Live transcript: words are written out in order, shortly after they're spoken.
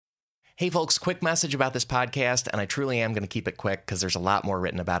Hey folks, quick message about this podcast, and I truly am going to keep it quick because there's a lot more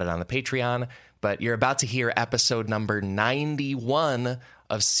written about it on the Patreon, but you're about to hear episode number 91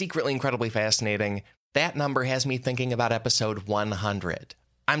 of Secretly Incredibly Fascinating. That number has me thinking about episode 100.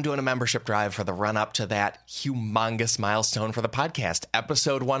 I'm doing a membership drive for the run-up to that humongous milestone for the podcast,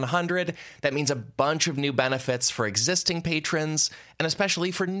 episode 100. That means a bunch of new benefits for existing patrons, and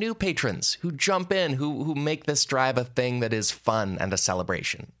especially for new patrons who jump in, who make this drive a thing that is fun and a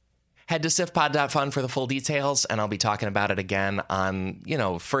celebration. Head to sifpod.fun for the full details, and I'll be talking about it again on,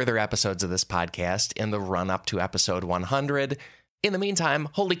 further episodes of this podcast in the run-up to episode 100. In the meantime,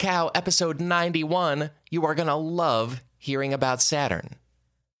 holy cow, episode 91, you are going to love hearing about Saturn.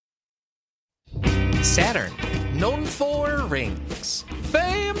 Saturn, known for rings,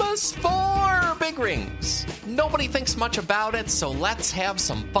 famous for big rings. Nobody thinks much about it, so let's have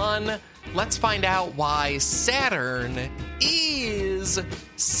some fun. Let's find out why Saturn is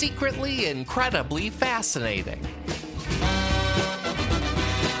secretly incredibly fascinating.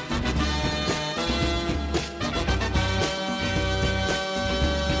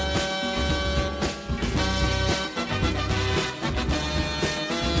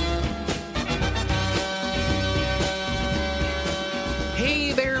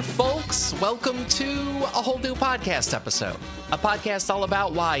 Hey there, folks. Welcome to a whole new podcast episode. A podcast all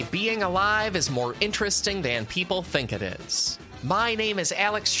about why being alive is more interesting than people think it is. My name is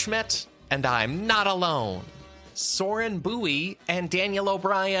Alex Schmidt, and I'm not alone. Soren Bowie and Daniel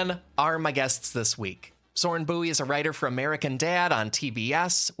O'Brien are my guests this week. Soren Bowie is a writer for American Dad on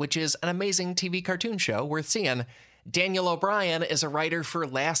TBS, which is an amazing TV cartoon show worth seeing. Daniel O'Brien is a writer for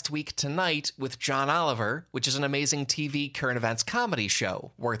Last Week Tonight with John Oliver, which is an amazing TV current events comedy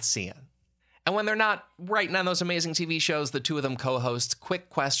show worth seeing. And when they're not writing on those amazing TV shows, the two of them co-host Quick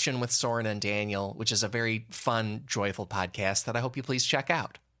Question with Soren and Daniel, which is a very fun, joyful podcast that I hope you please check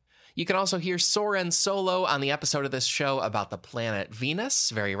out. You can also hear Soren solo on the episode of this show about the planet Venus,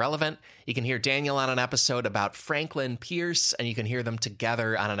 very relevant. You can hear Daniel on an episode about Franklin Pierce, and you can hear them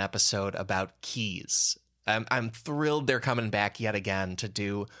together on an episode about keys. I'm thrilled they're coming back yet again to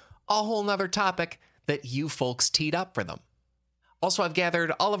do a whole nother topic that you folks teed up for them. Also, I've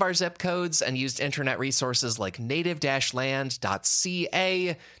gathered all of our zip codes and used internet resources like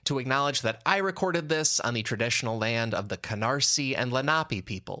native-land.ca to acknowledge that I recorded this on the traditional land of the Canarsie and Lenape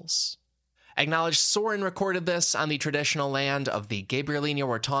peoples. Acknowledge Soren recorded this on the traditional land of the Gabrielino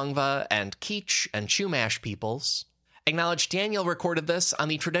Ortongva and Kizh and Chumash peoples. Acknowledge Daniel recorded this on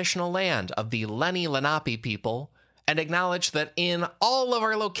the traditional land of the Lenni Lenape people. And acknowledge that in all of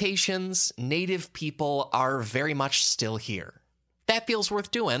our locations, Native people are very much still here. That feels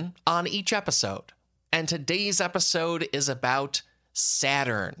worth doing on each episode. And today's episode is about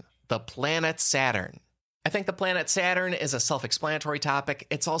Saturn, the planet Saturn. I think the planet Saturn is a self-explanatory topic.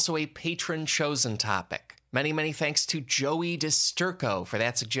 It's also a patron-chosen topic. Many, many thanks to Joey DiSturco for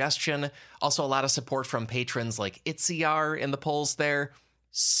that suggestion. Also a lot of support from patrons like Itziar in the polls there.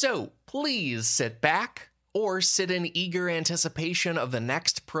 So please sit back or sit in eager anticipation of the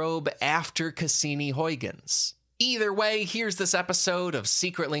next probe after Cassini-Huygens. Either way, here's this episode of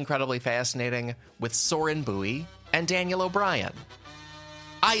Secretly Incredibly Fascinating with Soren Bowie and Daniel O'Brien.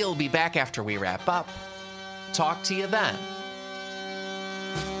 I'll be back after we wrap up. Talk to you then.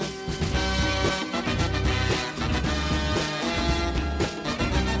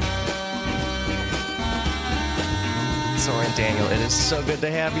 Soren, Daniel, it is so good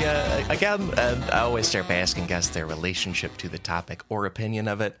to have you again. And I always start by asking guests their relationship to the topic or opinion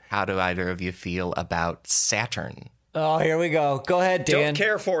of it. How do either of you feel about Saturn? Oh, here we go. Go ahead, Dan. Don't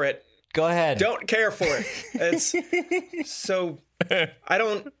care for it. Go ahead. Don't care for it. It's so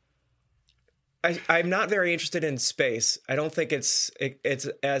I'm not very interested in space. I don't think it's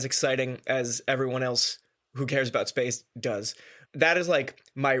as exciting as everyone else who cares about space does. That is like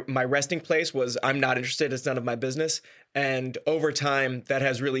my resting place was I'm not interested. It's none of my business. And over time, that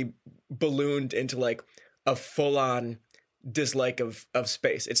has really ballooned into like a full-on dislike of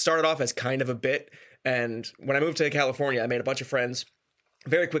space. It started off as kind of a bit. And when I moved to California, I made a bunch of friends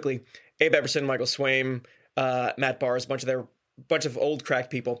very quickly. Abe Everson, Michael Swaim, Matt Barrs, a bunch of old crack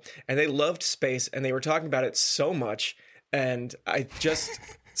people. And they loved space and they were talking about it so much. And I just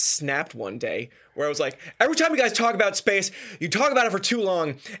snapped one day where I was like, every time you guys talk about space, you talk about it for too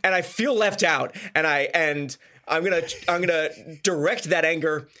long and I feel left out. And I'm gonna direct that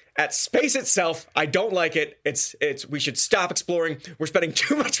anger at space itself. I don't like it. We should stop exploring. We're spending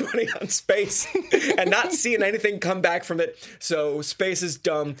too much money on space and not seeing anything come back from it. So space is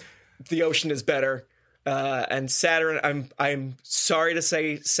dumb. The ocean is better. And Saturn, I'm sorry to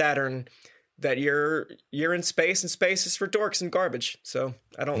say Saturn that you're in space and space is for dorks and garbage. So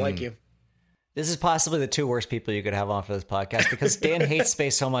I don't like you. This is possibly the two worst people you could have on for this podcast because Dan hates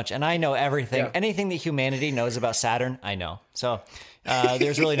space so much, and I know everything. Yeah. Anything that humanity knows about Saturn, I know. So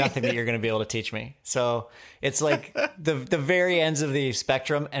there's really nothing that you're going to be able to teach me. So it's like the very ends of the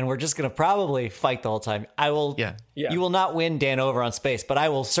spectrum, and we're just going to probably fight the whole time. I will. Yeah. Yeah. You will not win Dan over on space, but I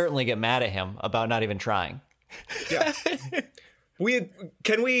will certainly get mad at him about not even trying. Yeah.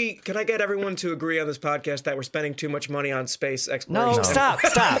 Can I get everyone to agree on this podcast that we're spending too much money on space exploration? No, stop.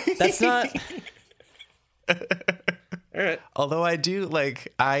 That's not. All right. Although I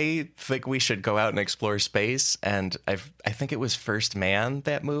think we should go out and explore space. And I think it was First Man,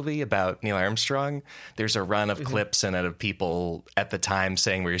 that movie about Neil Armstrong. There's a run of clips in it of people at the time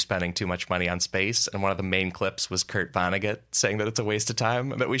saying we were spending too much money on space. And one of the main clips was Kurt Vonnegut saying that it's a waste of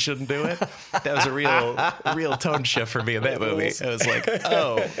time and that we shouldn't do it. That was a real tone shift for me in that movie. I was like,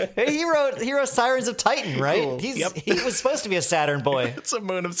 oh. Hey, he wrote Sirens of Titan, right? Cool. He Yep. was supposed to be a Saturn boy. It's a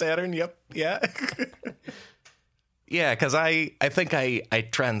moon of Saturn. Yep. Yeah. Yeah, because I think I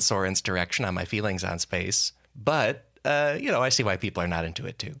trend Soren's direction on my feelings on space, but I see why people are not into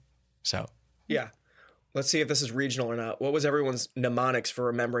it too. So Yeah. Let's see if this is regional or not. What was everyone's mnemonics for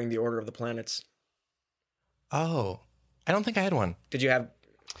remembering the order of the planets? I don't think I had one. Did you have?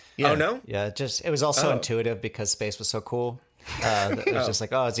 Yeah. Oh no. Yeah, it was also Oh. intuitive because space was so cool. It was just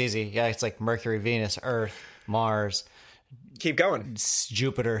like, oh, it's easy. Yeah, it's like Mercury, Venus, Earth, Mars, Keep going.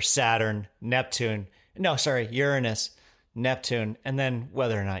 Jupiter, Saturn, Neptune. No, sorry, Uranus, Neptune, and then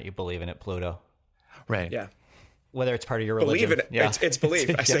whether or not you believe in it, Pluto. Right. Yeah. Whether it's part of your religion. Believe in it. Yeah. It's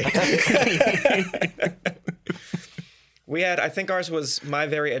belief. I say. We had. I think ours was my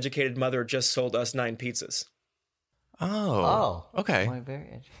very educated mother just sold us 9 pizzas. Oh. Okay. My very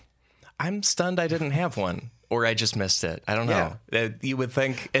edge. I'm stunned I didn't have one, or I just missed it. I don't know. You would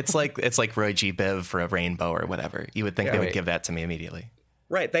think it's like Roy G. Biv for a rainbow or whatever. You would think Yeah. they would Right. give that to me immediately.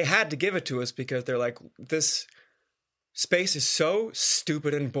 Right. They had to give it to us because they're like, this space is so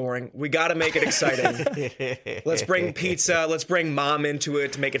stupid and boring. We got to make it exciting. Let's bring pizza. Let's bring mom into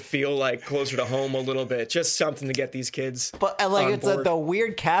it to make it feel like closer to home a little bit. Just something to get these kids. But on it's board. the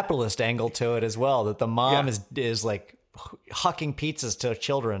weird capitalist angle to it as well, that the mom is like hucking pizzas to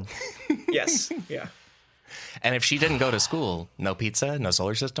children. Yes. Yeah. And if she didn't go to school, no pizza, no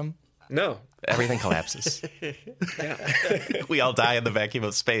solar system, No. everything collapses. Yeah. We all die in the vacuum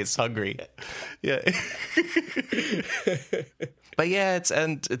of space, hungry. Yeah. But yeah,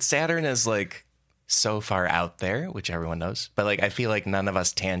 it's Saturn is like so far out there, which everyone knows. But like I feel like none of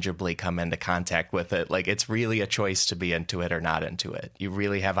us tangibly come into contact with it. Like it's really a choice to be into it or not into it. You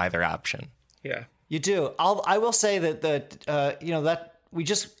really have either option. Yeah. You do. I will say that that we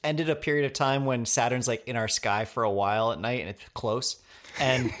just ended a period of time when Saturn's like in our sky for a while at night and it's close.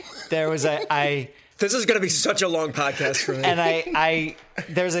 And there was This is going to be such a long podcast for me. and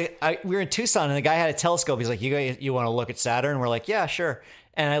we were in Tucson and the guy had a telescope. He's like, you want to look at Saturn? And we're like, yeah, sure.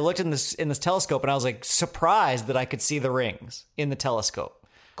 And I looked in this telescope and I was like surprised that I could see the rings in the telescope.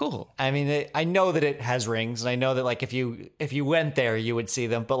 Cool. I mean, I know that it has rings, and I know that like if you went there, you would see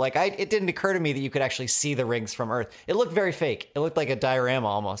them. But like, it didn't occur to me that you could actually see the rings from Earth. It looked very fake. It looked like a diorama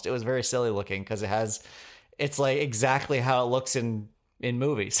almost. It was very silly looking because it's like exactly how it looks in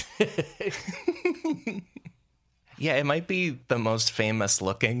movies. Yeah, it might be the most famous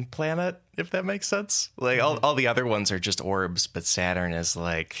looking planet, if that makes sense. Like all the other ones are just orbs, but Saturn is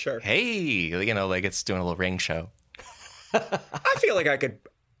like, Sure. Hey, like it's doing a little ring show. I feel like I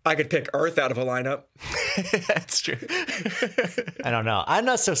could pick Earth out of a lineup. That's true. I don't know. I'm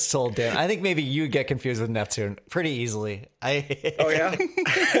not so sold, Dan. I think maybe you get confused with Neptune pretty easily. Oh yeah.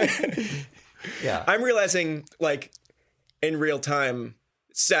 Yeah. I'm realizing like in real time,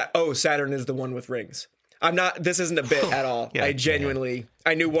 Saturn is the one with rings. I'm not. This isn't a bit at all. Yeah, I genuinely.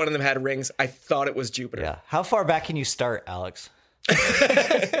 I knew one of them had rings. I thought it was Jupiter. Yeah. How far back can you start, Alex?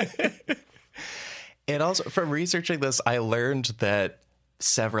 And also, from researching this, I learned that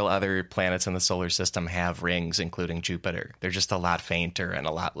several other planets in the solar system have rings, including Jupiter. They're just a lot fainter and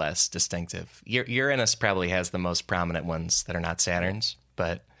a lot less distinctive. Uranus probably has the most prominent ones that are not Saturn's,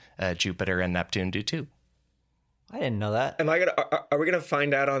 but Jupiter and Neptune do too. I didn't know that. Are we gonna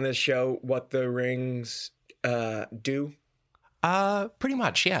find out on this show what the rings do? Pretty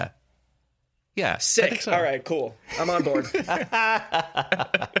much, yeah. Yeah. I Sick. think so. All right, cool. I'm on board.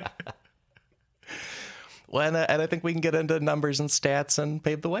 Well, and I think we can get into numbers and stats and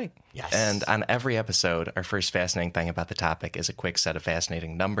pave the way. Yes. And on every episode, our first fascinating thing about the topic is a quick set of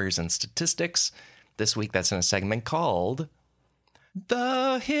fascinating numbers and statistics. This week, that's in a segment called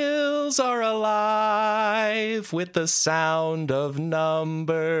The hills are alive with the sound of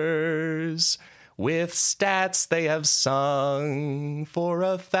numbers. With stats they have sung for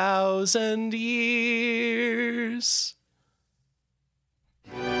 1,000 years.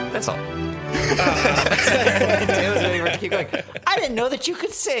 That's all. Keep going. I didn't know that you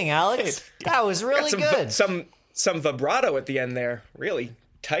could sing, Alex. That was really good. Some vibrato at the end there. Really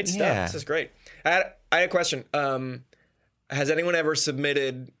tight stuff. Yeah. This is great. I had a question. Has anyone ever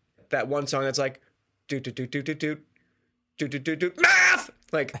submitted that one song that's like doot doot doot doot doot doot doot doot doot doot math?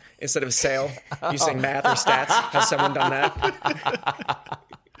 Like instead of sail, you sing math or stats. Has someone done that?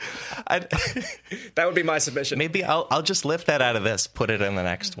 That would be my submission. Maybe I'll just lift that out of this, put it in the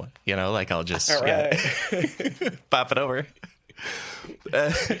next one. You know, like I'll just All right. pop it over.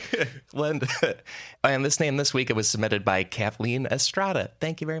 And this name this week, it was submitted by Kathleen Estrada.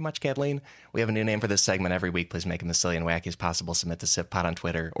 Thank you very much, Kathleen. We have a new name for this segment every week. Please make them as silly and wacky as possible. Submit to SIFPod on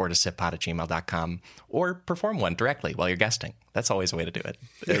Twitter or to SIFPod@gmail.com, or perform one directly while you're guesting. That's always a way to do it.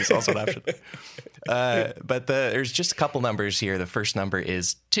 It's also an option. But there's just a couple numbers here. The first number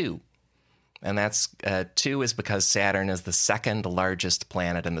is 2. And that's 2 is because Saturn is the second largest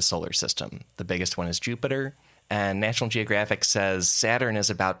planet in the solar system. The biggest one is Jupiter. And National Geographic says Saturn is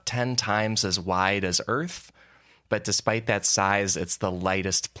about 10 times as wide as Earth, but despite that size, it's the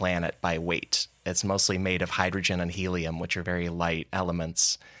lightest planet by weight. It's mostly made of hydrogen and helium, which are very light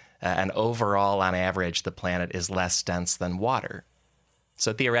elements. And overall, on average, the planet is less dense than water.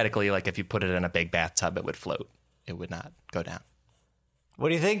 So theoretically, like if you put it in a big bathtub, it would float. It would not go down. What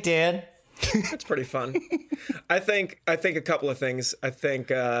do you think, Dan? It's pretty fun. I think a couple of things.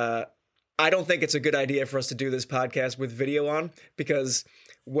 I don't think it's a good idea for us to do this podcast with video on, because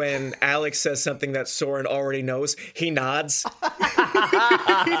when Alex says something that Soren already knows, he nods.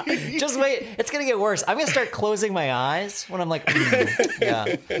 Just wait. It's going to get worse. I'm going to start closing my eyes when I'm like,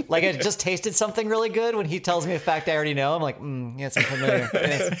 yeah. Like I just tasted something really good. When he tells me a fact I already know, I'm like, yeah, it's familiar.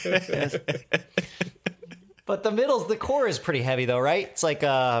 Yes. But the core is pretty heavy though, right? It's like,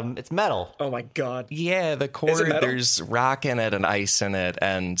 it's metal. Oh my God. Yeah, the core, there's rock in it and ice in it.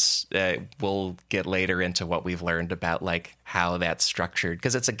 And we'll get later into what we've learned about like how that's structured.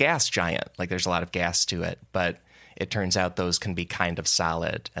 Because it's a gas giant. Like there's a lot of gas to it. But it turns out those can be kind of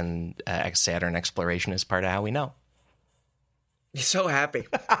solid. And Saturn exploration is part of how we know. He's so happy.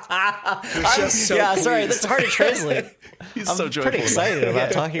 He's just so pleased. Sorry, that's hard to translate. He's I'm so joyful. pretty excited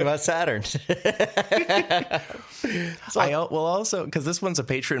about talking about Saturn. I will also, because this one's a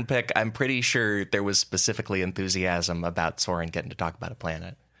Patreon pick, I'm pretty sure there was specifically enthusiasm about Soren getting to talk about a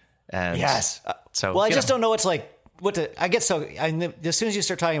planet. And yes. So, well, I just don't know what's like, I get so, as soon as you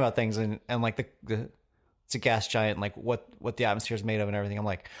start talking about things and like it's a gas giant, like what the atmosphere is made of and everything. I'm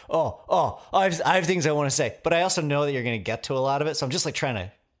like, I have things I want to say, but I also know that you're going to get to a lot of it. So I'm just like trying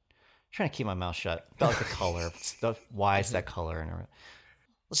to keep my mouth shut about like the color, why it's that color, and everything.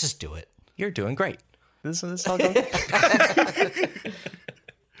 Let's just do it. You're doing great. This is all going.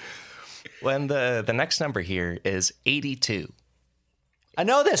 When the next number here is 82. I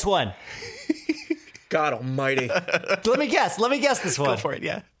know this one. God almighty. Let me guess this one. Go for it,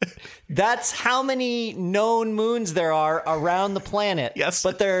 yeah. That's how many known moons there are around the planet. Yes.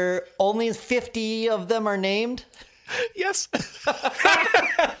 But there only 50 of them are named? Yes.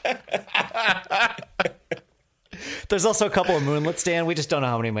 There's also a couple of moonlets, Dan. We just don't know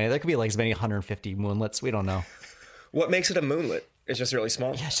how many. There could be like as many 150 moonlets. We don't know. What makes it a moonlet? It's just really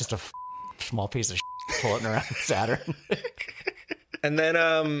small. Yeah, it's just a small piece of floating around Saturn. And then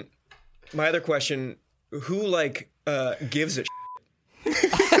my other question, who gives a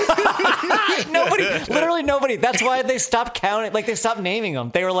Literally nobody. That's why they stopped counting. Like they stopped naming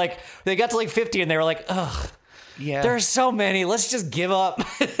them. They were like, they got to like 50 and they were like, ugh, yeah, there's so many. Let's just give up.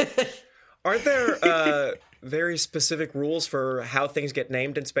 Aren't there very specific rules for how things get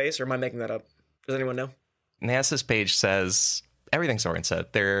named in space, or am I making that up? Does anyone know? NASA's page says everything Soren said.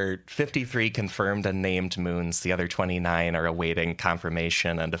 There are 53 confirmed and named moons. The other 29 are awaiting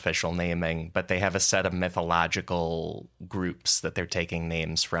confirmation and official naming, but they have a set of mythological groups that they're taking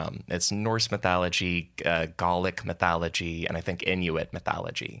names from. It's Norse mythology, Gallic mythology, and I think Inuit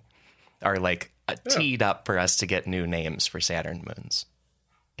mythology are like teed up for us to get new names for Saturn moons.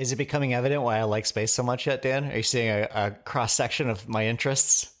 Is it becoming evident why I like space so much yet, Dan? Are you seeing a cross-section of my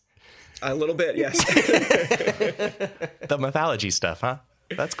interests? A little bit, yes. The mythology stuff, huh?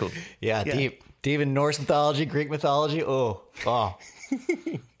 That's cool. Yeah. Deep in Norse mythology, Greek mythology. Oh.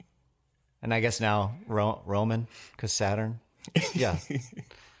 And I guess now Roman, because Saturn. Yeah.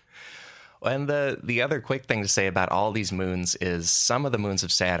 And the other quick thing to say about all these moons is some of the moons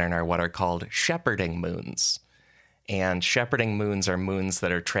of Saturn are what are called shepherding moons. And shepherding moons are moons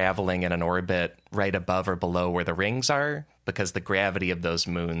that are traveling in an orbit right above or below where the rings are, because the gravity of those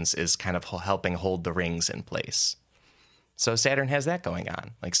moons is kind of helping hold the rings in place. So Saturn has that going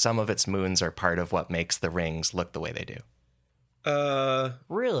on. Like, some of its moons are part of what makes the rings look the way they do.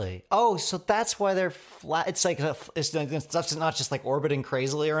 Really? Oh, so that's why they're flat. It's like it's not just like orbiting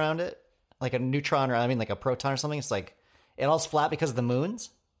crazily around it, like a neutron, or I mean, like a proton or something. It's like it all's flat because of the moons.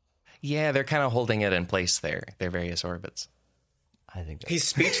 Yeah, they're kind of holding it in place there, their various orbits. I think he's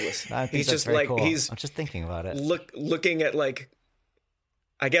speechless. I think he's that's just very like cool. he's. I'm just thinking about it. Looking at like.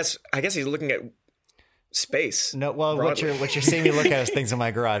 I guess he's looking at space. No, well, broadly. what you're seeing me look at is things in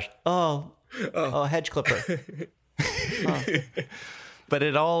my garage. Oh, hedge clipper. But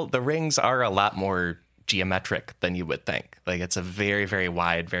the rings are a lot more geometric than you would think. Like, it's a very, very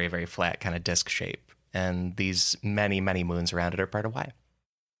wide, very, very flat kind of disc shape. And these many, many moons around it are part of why.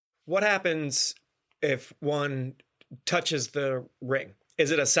 What happens if one touches the ring?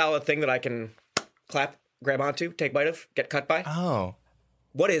 Is it a solid thing that I can grab onto, take bite of, get cut by? Oh.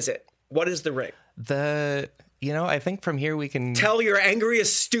 What is it? What is the ring? I think from here we can... Tell your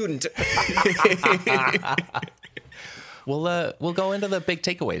angriest student. We'll go into the big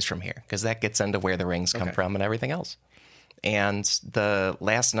takeaways from here, because that gets into where the rings come from and everything else. And the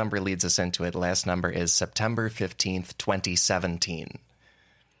last number leads us into it. Last number is September 15th, 2017.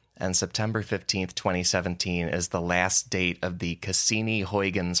 And September 15th, 2017 is the last date of the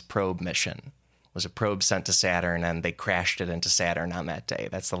Cassini-Huygens probe mission. It was a probe sent to Saturn, and they crashed it into Saturn on that day.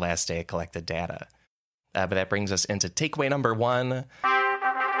 That's the last day it collected data. But that brings us into takeaway number 1.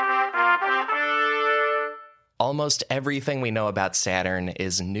 Almost everything we know about Saturn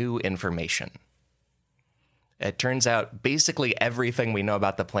is new information. It turns out basically everything we know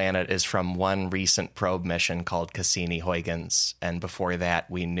about the planet is from one recent probe mission called Cassini-Huygens. And before that,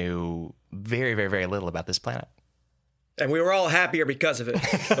 we knew very, very, very little about this planet. And we were all happier because of it.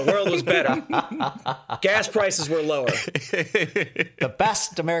 The world was better. Gas prices were lower. The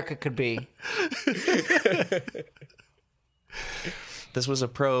best America could be. This was a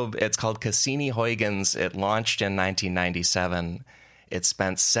probe. It's called Cassini-Huygens. It launched in 1997. It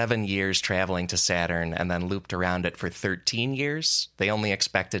spent 7 years traveling to Saturn and then looped around it for 13 years. They only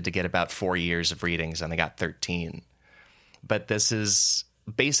expected to get about 4 years of readings, and they got 13. But this is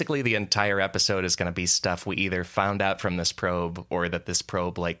basically the entire episode is going to be stuff we either found out from this probe or that this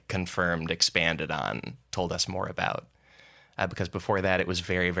probe confirmed, expanded on, told us more about. Because before that, it was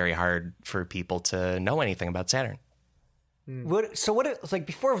very, very hard for people to know anything about Saturn. Before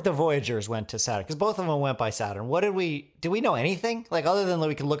the Voyagers went to Saturn, because both of them went by Saturn, did we know anything? Other than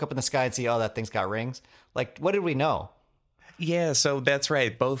we could look up in the sky and see, oh, that thing's got rings? What did we know? Yeah, so that's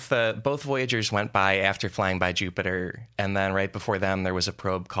right. Both Voyagers went by after flying by Jupiter, and then right before them, there was a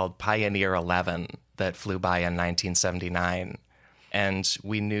probe called Pioneer 11 that flew by in 1979. And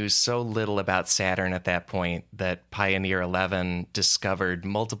we knew so little about Saturn at that point that Pioneer 11 discovered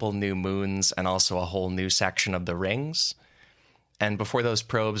multiple new moons and also a whole new section of the rings. And before those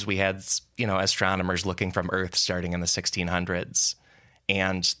probes, we had, astronomers looking from Earth starting in the 1600s.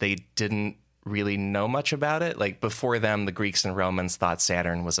 And they didn't really know much about it. Before them, the Greeks and Romans thought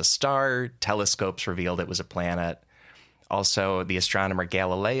Saturn was a star. Telescopes revealed it was a planet. Also, the astronomer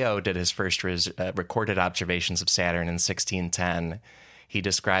Galileo did his first recorded observations of Saturn in 1610. He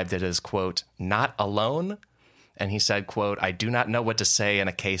described it as, quote, not alone. And he said, quote, I do not know what to say in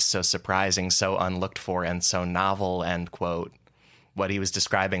a case so surprising, so unlooked for, and so novel, end quote. What he was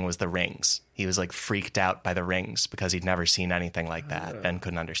describing was the rings. He was freaked out by the rings because he'd never seen anything like that and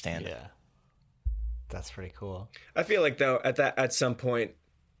couldn't understand it. That's pretty cool. I feel like though at some point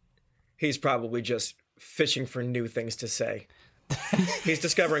he's probably just fishing for new things to say. He's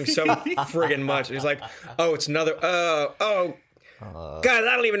discovering so friggin' much. He's like, oh, it's another guys,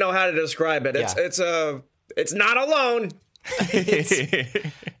 I don't even know how to describe it. It's not alone.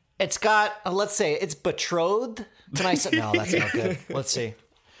 It's got, let's say, it's betrothed. No, that's not good. Let's see.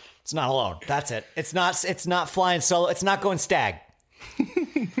 It's not alone. That's it. It's not flying solo. It's not going stag.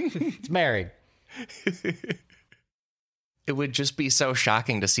 It's married. It would just be so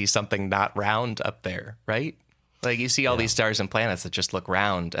shocking to see something not round up there, right? You see all these stars and planets that just look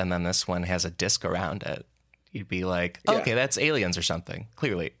round, and then this one has a disc around it. You'd be like, okay, that's aliens or something,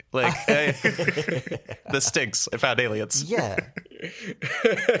 clearly. This stinks. I found aliens. Yeah.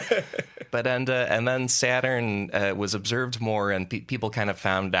 But and then Saturn was observed more, and people kind of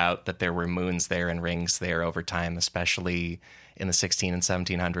found out that there were moons there and rings there over time, especially in the 16 and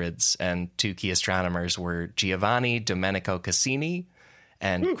 1700s. And two key astronomers were Giovanni Domenico Cassini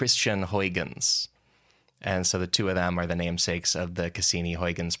and Christian Huygens. And so the two of them are the namesakes of the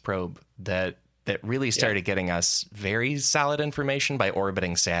Cassini-Huygens probe that that really started getting us very solid information by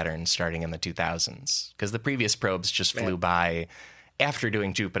orbiting Saturn starting in the 2000s, because the previous probes just flew by after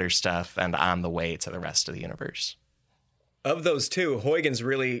doing Jupiter stuff and on the way to the rest of the universe. Of those two, Huygens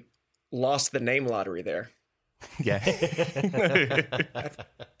really lost the name lottery there. Yeah.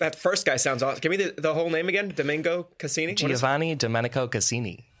 That first guy sounds awesome. Give me the whole name again. Domingo Cassini? Giovanni Domenico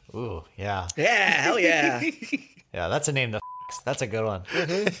Cassini. Ooh, yeah. Yeah, hell yeah. Yeah, that's a name that that's a good one.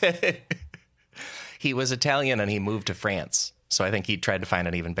 He was Italian and he moved to France. So I think he tried to find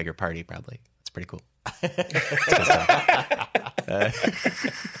an even bigger party, probably. It's pretty cool.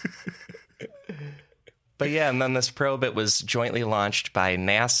 But yeah, and then this probe, it was jointly launched by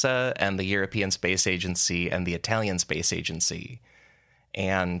NASA and the European Space Agency and the Italian Space Agency.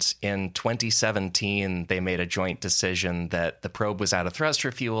 And in 2017, they made a joint decision that the probe was out of thrust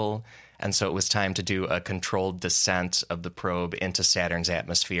refuel, and so it was time to do a controlled descent of the probe into Saturn's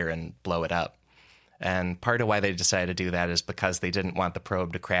atmosphere and blow it up. And part of why they decided to do that is because they didn't want the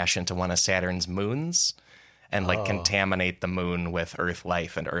probe to crash into one of Saturn's moons and contaminate the moon with Earth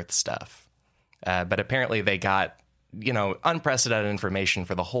life and Earth stuff. But apparently they got, unprecedented information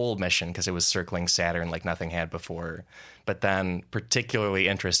for the whole mission because it was circling Saturn like nothing had before. But then particularly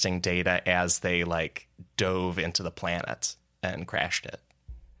interesting data as they dove into the planet and crashed it.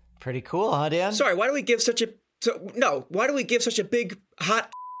 Pretty cool, huh, Dan? Sorry, why do we give such a big hot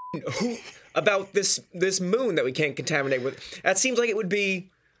hoot about this moon that we can't contaminate with? That seems like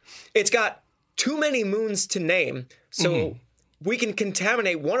it's got too many moons to name, so we can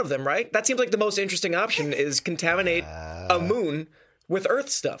contaminate one of them, right? That seems like the most interesting option is contaminate a moon with Earth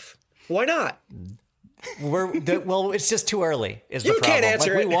stuff. Why not? Well, it's just too early is the problem. You can't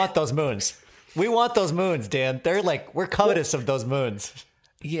answer it. We want those moons. We want those moons, Dan. They're we're covetous of those moons.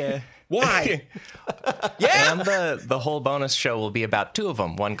 Yeah. Why? Yeah. And the whole bonus show will be about two of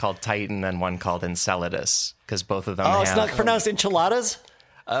them, one called Titan and one called Enceladus, because both of them have... It's not pronounced enchiladas?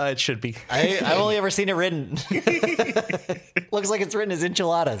 It should be. I've only ever seen it written. Looks like it's written as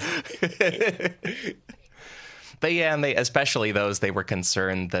enchiladas. But yeah, and especially they were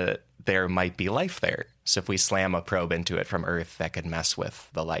concerned that there might be life there. So if we slam a probe into it from Earth, that could mess with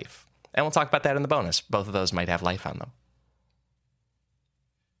the life. And we'll talk about that in the bonus. Both of those might have life on them.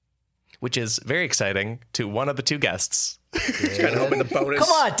 Which is very exciting to one of the two guests. Kind of hoping the bonus. Come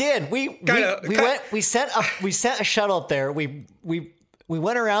on, Dan. We sent a shuttle up there. We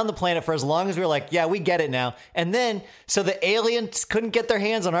went around the planet for as long as we were like, yeah, we get it now. And then, so the aliens couldn't get their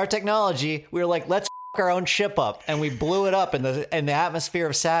hands on our technology, we were like, let's our own ship up. And we blew it up in the atmosphere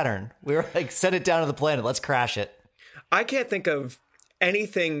of Saturn. We were like, send it down to the planet. Let's crash it. I can't think of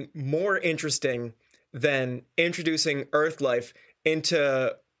anything more interesting than introducing Earth life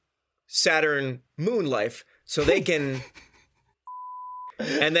into Saturn moon life so they can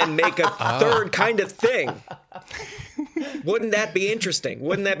and then make a third kind of thing. Wouldn't that be interesting?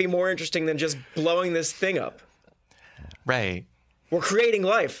 Wouldn't that be more interesting than just blowing this thing up? Right. We're creating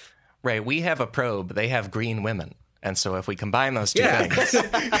life. Right. We have a probe. They have green women. And so if we combine those two things...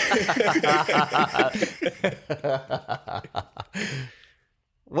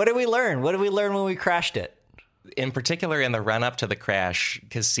 What did we learn? What did we learn when we crashed it? In particular, in the run-up to the crash,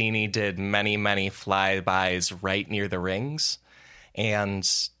 Cassini did many, many flybys right near the rings. And,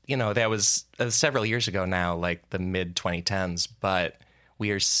 that was several years ago now, like the mid-2010s. But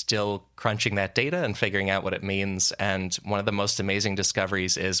we are still crunching that data and figuring out what it means. And one of the most amazing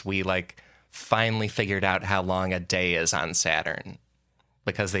discoveries is we, finally figured out how long a day is on Saturn.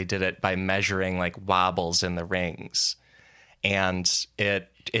 Because they did it by measuring, wobbles in the rings. And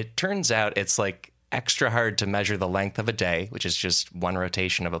it turns out it's, extra hard to measure the length of a day, which is just one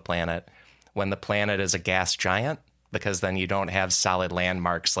rotation of a planet, when the planet is a gas giant, because then you don't have solid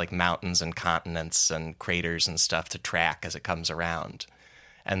landmarks like mountains and continents and craters and stuff to track as it comes around.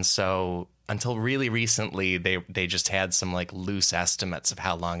 And so until really recently, they just had some loose estimates of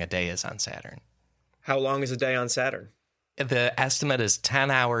how long a day is on Saturn. How long is a day on Saturn? The estimate is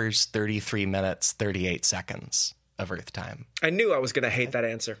 10 hours, 33 minutes, 38 seconds. Of Earth time. I knew I was going to hate that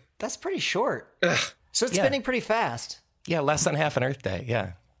answer. That's pretty short. Ugh. So it's spinning pretty fast. Yeah, less than half an Earth day,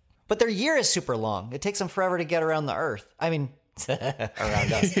 yeah. But their year is super long. It takes them forever to get around the Earth. I mean,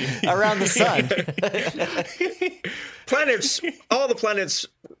 around us. Around the sun. All the planets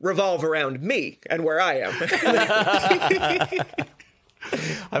revolve around me and where I am.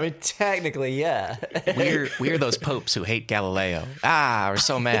 I mean, technically, yeah. We're those popes who hate Galileo. We're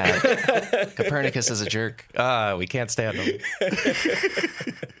so mad. Copernicus is a jerk. We can't stand him.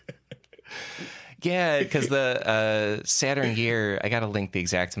 Yeah, because the Saturn year, I got to link the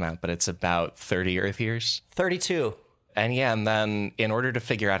exact amount, but it's about 30 Earth years. 32. And then in order to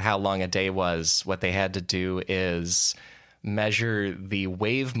figure out how long a day was, what they had to do is measure the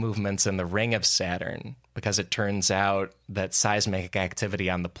wave movements in the ring of Saturn, because it turns out that seismic activity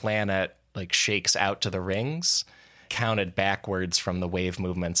on the planet like shakes out to the rings, counted backwards from the wave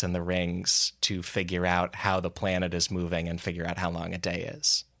movements in the rings to figure out how the planet is moving and figure out how long a day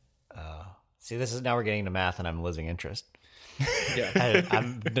is. See, this is now we're getting to math and I'm losing interest. Yeah.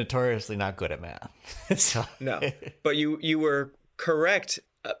 I'm notoriously not good at math. So. No, but you were correct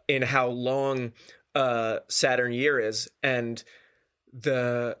in how long Saturn year is, and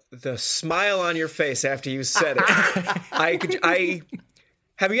the smile on your face after you said it. I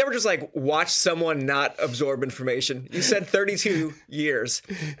have you ever just like watched someone not absorb information? You said 32 years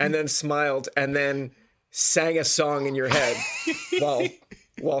and then smiled and then sang a song in your head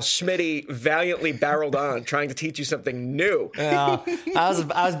while Schmitty valiantly barreled on, trying to teach you something new. I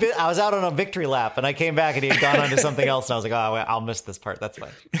was out on a victory lap, and I came back, and he had gone on to something else, and I was like, "Oh, I'll miss this part. That's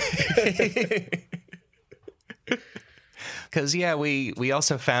fine." Because we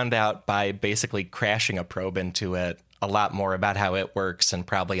also found out by basically crashing a probe into it a lot more about how it works, and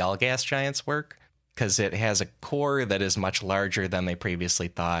probably all gas giants work. Because it has a core that is much larger than they previously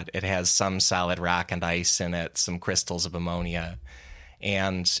thought. It has some solid rock and ice in it, some crystals of ammonia.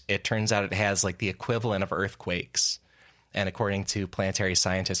 And it turns out it has like the equivalent of earthquakes. And according to planetary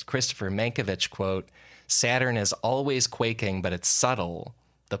scientist Christopher Mankiewicz, quote, Saturn is always quaking, but it's subtle.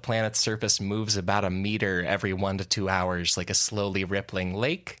 The planet's surface moves about a meter every 1 to 2 hours, like a slowly rippling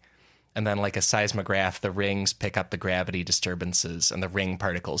lake. And then like a seismograph, the rings pick up the gravity disturbances and the ring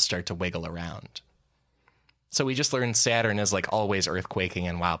particles start to wiggle around. So we just learned Saturn is like always earthquaking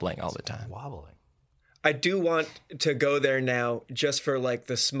and wobbling all the time. Wobbling. I do want to go there now just for like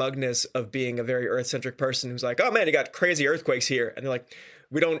the smugness of being a very Earth-centric person who's like, oh man, you got crazy earthquakes here. And they're like,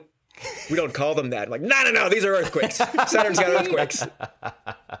 we don't call them that. I'm like, no, these are earthquakes. Saturn's got earthquakes.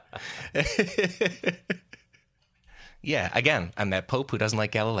 Yeah, again, I'm that Pope who doesn't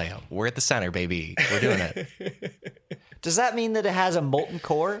like Galileo. We're at the center, baby. We're doing it. Does that mean that it has a molten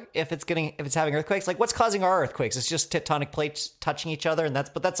core if it's having earthquakes? Like, what's causing our earthquakes? It's just tectonic plates touching each other,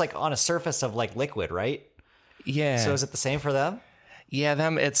 but that's like on a surface of like liquid, right? Yeah. So is it the same for them? Yeah,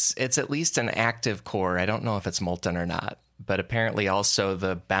 it's at least an active core. I don't know if it's molten or not, but apparently also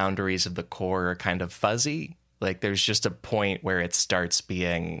the boundaries of the core are kind of fuzzy. Like there's just a point where it starts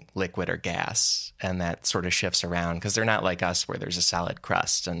being liquid or gas, and that sort of shifts around because they're not like us where there's a solid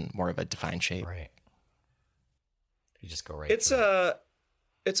crust and more of a defined shape. Right. You just go right. It's a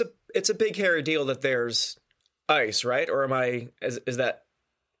big hairy deal that there's ice, right? Or is that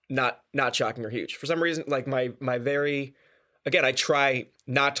not shocking or huge? For some reason, like my very, again, I try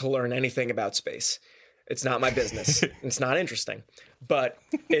not to learn anything about space. It's not my business. It's not interesting. But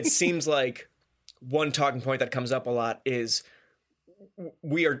it seems like one talking point that comes up a lot is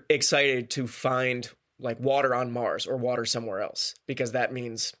we are excited to find like water on Mars or water somewhere else, because that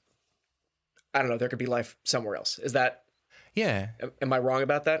means, I don't know, there could be life somewhere else. Is that? Yeah. Am I wrong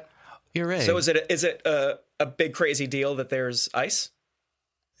about that? You're right. So is it a big crazy deal that there's ice?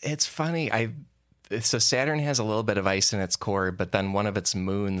 It's funny. So Saturn has a little bit of ice in its core, but then one of its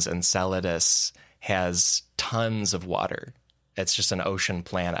moons, Enceladus, has tons of water. It's just an ocean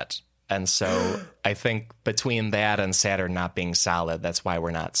planet. And so I think between that and Saturn not being solid, that's why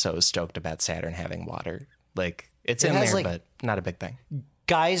we're not so stoked about Saturn having water. Like it's in there, but not a big thing.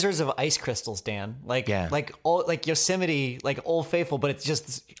 Geysers of ice crystals, Dan. Like Yosemite, like Old Faithful, but it's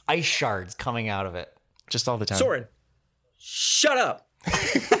just ice shards coming out of it. Just all the time. Soren, shut up.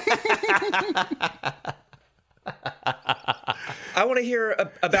 I want to hear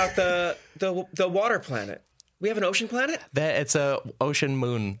about the water planet. We have an ocean planet? It's a ocean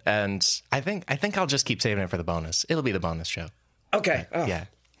moon, and I think I'll just keep saving it for the bonus. It'll be the bonus show. Okay. Oh, yeah.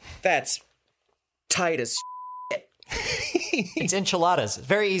 That's tight as shit. It's enchiladas.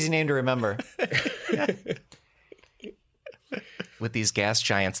 Very easy name to remember. With these gas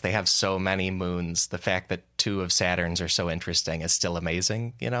giants, they have so many moons. The fact that 2 of Saturn's are so interesting is still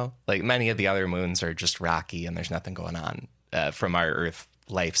amazing, you know? Like many of the other moons are just rocky and there's nothing going on from our Earth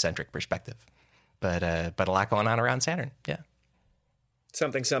life-centric perspective. But a lot going on around Saturn, yeah.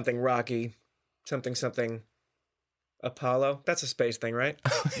 Something Rocky, something Apollo. That's a space thing, right?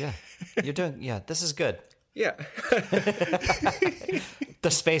 Yeah, you're doing. Yeah, this is good. Yeah. The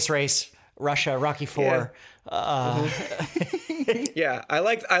space race, Russia, Rocky IV. Yeah. Yeah, I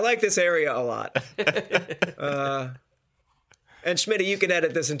like this area a lot. And Schmitty, you can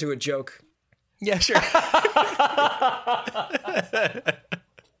edit this into a joke. Yeah, sure.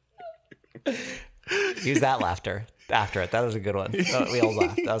 Use that laughter after it. That was a good one. We all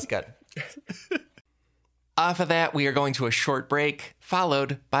laughed. That was good. Off of that, we are going to a short break,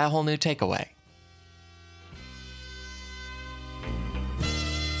 followed by a whole new takeaway.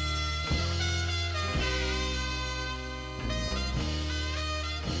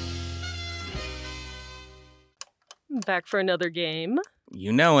 Back for another game.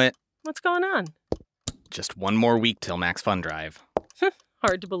 You know it. What's going on? Just one more week till Max Fun Drive.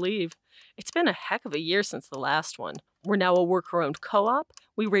 Hard to believe. It's been a heck of a year since the last one. We're now a worker-owned co-op.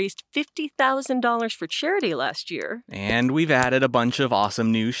 We raised $50,000 for charity last year. And we've added a bunch of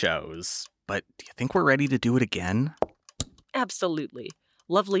awesome new shows. But do you think we're ready to do it again? Absolutely.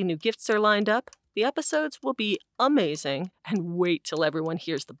 Lovely new gifts are lined up. The episodes will be amazing. And wait till everyone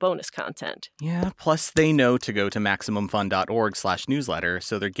hears the bonus content. Yeah, plus they know to go to MaximumFun.org/newsletter,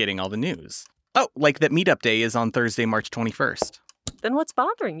 so they're getting all the news. Oh, like that meetup day is on Thursday, March 21st. Then what's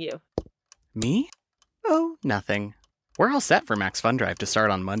bothering you? Me? Oh, nothing. We're all set for Max Fun Drive to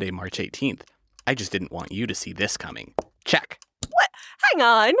start on Monday, March 18th. I just didn't want you to see this coming. Check. What? Hang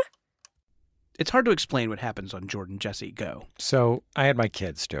on. It's hard to explain what happens on Jordan Jesse Go. So I had my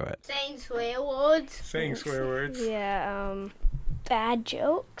kids do it. Saying swear words. Saying swear words. Yeah, bad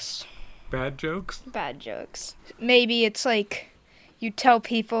jokes. Bad jokes? Bad jokes. Maybe it's like you tell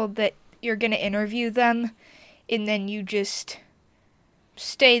people that you're going to interview them and then you just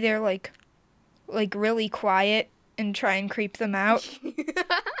stay there like really quiet and try and creep them out.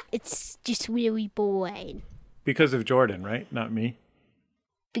 It's just really boring. Because of Jordan, right? Not me.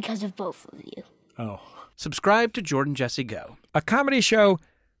 Because of both of you. Oh. Subscribe to Jordan Jesse Go. A comedy show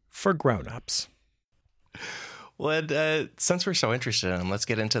for grown-ups. Well, since we're so interested in them, let's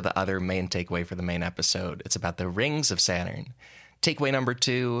get into the other main takeaway for the main episode. It's about the rings of Saturn. Takeaway number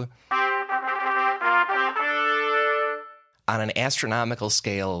 2. On an astronomical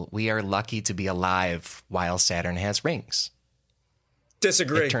scale, we are lucky to be alive while Saturn has rings.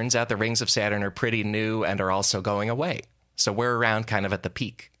 Disagree. It turns out the rings of Saturn are pretty new and are also going away. So we're around kind of at the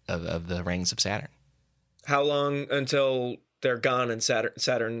peak of the rings of Saturn. How long until they're gone and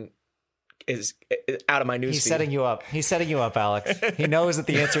Saturn is out of my newsfeed? He's setting you up. He's setting you up, Alex. He knows that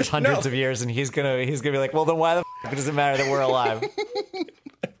the answer is hundreds of years, and he's gonna be like, well, then why the f*** does it matter that we're alive?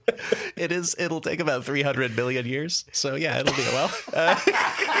 It'll take about 300 billion years. So yeah, it'll be a while.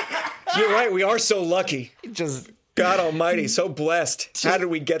 You're right. We are so lucky. Just God almighty, so blessed. How did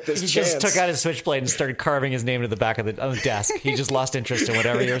we get this He chance? just took out his switchblade and started carving his name to the back of the desk. He just lost interest in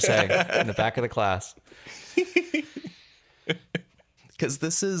whatever you're saying in the back of the class. Because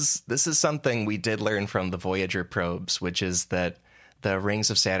this is something we did learn from the Voyager probes, which is that the rings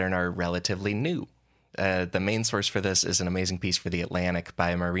of Saturn are relatively new. The main source for this is an amazing piece for The Atlantic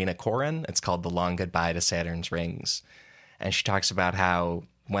by Marina Koren. It's called The Long Goodbye to Saturn's Rings. And she talks about how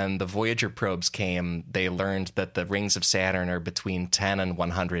when the Voyager probes came, they learned that the rings of Saturn are between 10 and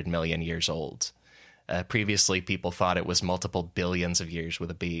 100 million years old. Previously, people thought it was multiple billions of years with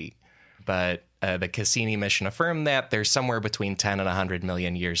a B. But the Cassini mission affirmed that they're somewhere between 10 and 100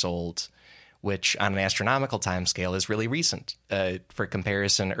 million years old, which on an astronomical timescale is really recent. For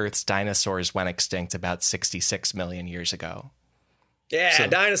comparison, Earth's dinosaurs went extinct about 66 million years ago. Yeah,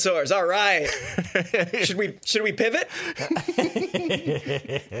 dinosaurs. All right. Should we pivot?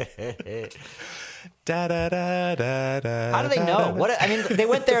 How do they know? They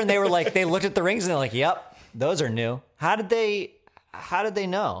went there and they were like, they looked at the rings and they're like, yep, those are new. How did they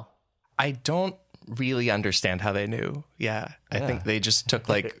know? I don't really understand how they knew. Yeah. I think they just took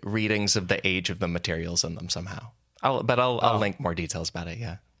like readings of the age of the materials in them somehow. I'll link more details about it.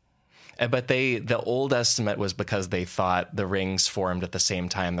 Yeah. But the old estimate was because they thought the rings formed at the same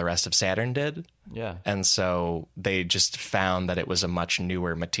time the rest of Saturn did. Yeah. And so they just found that it was a much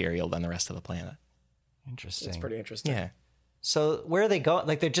newer material than the rest of the planet. Interesting. That's pretty interesting. Yeah. So where are they going?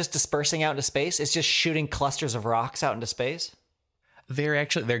 Like they're just dispersing out into space? It's just shooting clusters of rocks out into space?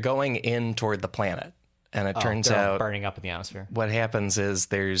 They're going in toward the planet. And it turns out burning up in the atmosphere. What happens is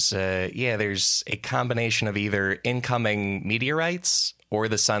there's a combination of either incoming meteorites or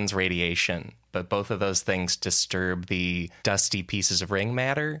the sun's radiation, but both of those things disturb the dusty pieces of ring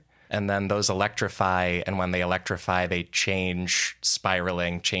matter, and then those electrify, and when they electrify, they change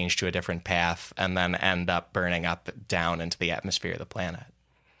to a different path, and then end up burning up down into the atmosphere of the planet.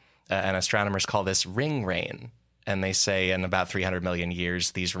 And astronomers call this ring rain, and they say in about 300 million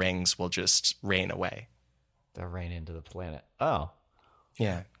years, these rings will just rain away. They'll rain into the planet. Oh.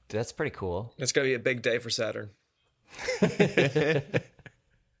 Yeah. That's pretty cool. It's going to be a big day for Saturn.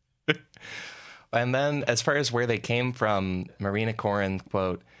 And then as far as where they came from, Marina Koren,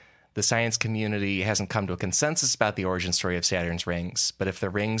 quote, "The science community hasn't come to a consensus about the origin story of Saturn's rings, but if the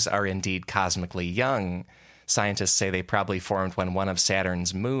rings are indeed cosmically young, Scientists say they probably formed when one of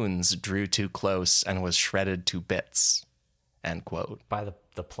Saturn's moons drew too close and was shredded to bits. End quote. By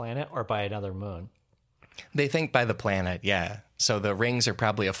the planet or by another moon? They think by the planet, yeah. So the rings are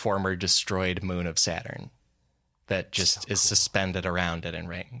probably a former destroyed moon of Saturn that just is suspended around it in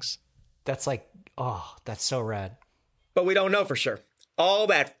rings. That's like, oh, that's so rad. But we don't know for sure. All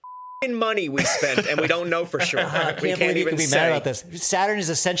that money we spent, and we don't know for sure. I We can't believe you even can be say. mad about this. Saturn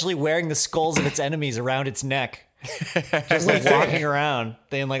is essentially wearing the skulls of its enemies around its neck. Just like walking around.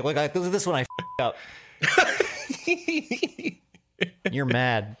 Being like, look, look at this one I f***ed up. You're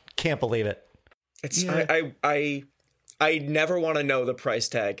mad. Can't believe it. It's I never want to know the price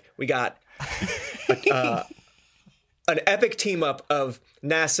tag. We got an epic team up of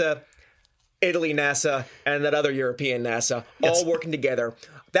NASA, Italy NASA, and that other European NASA all working together.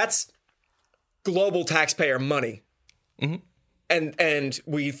 That's global taxpayer money. Mm-hmm. And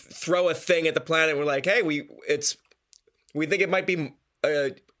we throw a thing at the planet. We're like, hey, we think it might be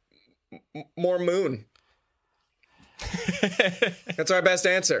more moon. That's our best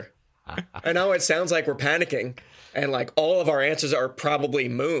answer. I know it sounds like we're panicking, and like all of our answers are probably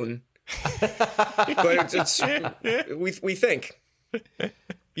moon. But we think.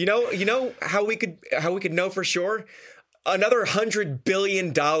 You know how we could know for sure? Another $100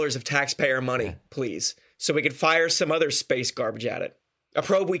 billion of taxpayer money, please, so we could fire some other space garbage at it. A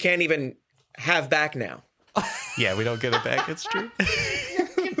probe we can't even have back now. Yeah, we don't get it back. It's true.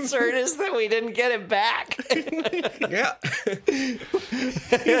 Concern is that we didn't get it back. Yeah.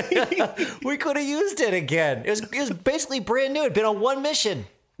 We could have used it again. It was basically brand new. It'd been on one mission.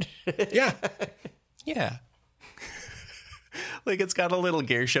 Yeah. Yeah. Like it's got a little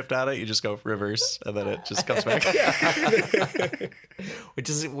gear shift on it. You just go reverse and then it just comes back.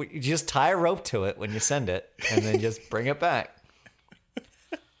 You just tie a rope to it when you send it and then just bring it back.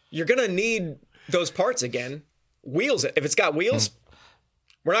 You're going to need those parts again. Wheels. If it's got wheels,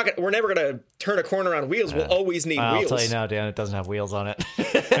 we're never going to turn a corner on wheels. We'll always need I'll wheels. tell you now, Dan, it doesn't have wheels on it.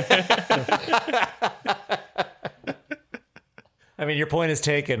 I mean, your point is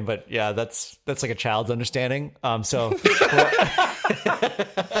taken, but yeah, that's like a child's understanding.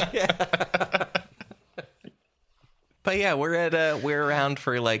 But yeah, we're around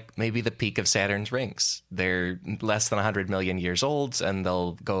for like maybe the peak of Saturn's rings. They're less than 100 million years old, and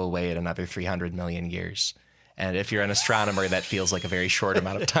they'll go away in another 300 million years. And if you're an astronomer, that feels like a very short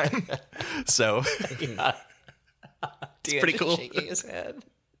amount of time. So it's pretty cool. Shaking his head.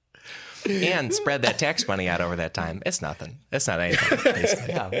 And spread that tax money out over that time. It's nothing. It's not anything. Basically.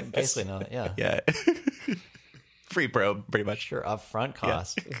 Yeah, basically not. Yeah. Yeah. Free probe, pretty much. Sure, upfront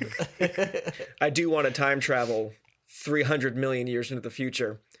cost. I do want to time travel 300 million years into the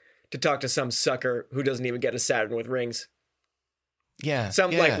future to talk to some sucker who doesn't even get a Saturn with rings. Yeah.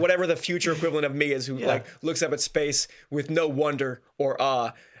 Like whatever the future equivalent of me is, who like looks up at space with no wonder or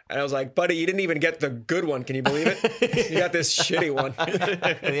awe. And I was like, buddy, you didn't even get the good one. Can you believe it? You got this shitty one.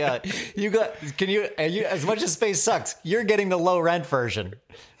 Yeah. As much as space sucks, you're getting the low rent version.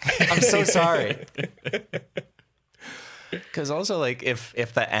 I'm so sorry. Because also, like,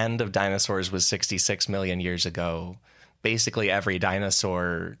 if the end of dinosaurs was 66 million years ago, basically every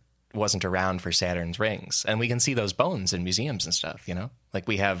dinosaur wasn't around for Saturn's rings. And we can see those bones in museums and stuff, you know? Like,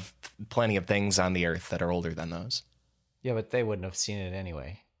 we have plenty of things on the Earth that are older than those. Yeah, but they wouldn't have seen it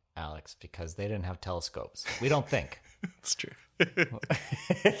anyway, Alex, because they didn't have telescopes. We don't think. It's true.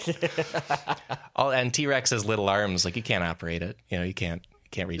 And T-Rex has little arms. Like, you can't operate it. You know, you can't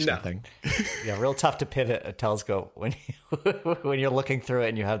reach that thing. Yeah, real tough to pivot a telescope when you're looking through it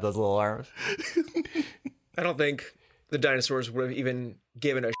and you have those little arms. I don't think the dinosaurs would have even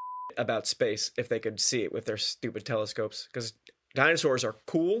given a shit about space if they could see it with their stupid telescopes. Because dinosaurs are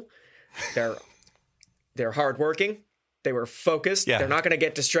cool. They're hardworking. They were focused. Yeah. They're not going to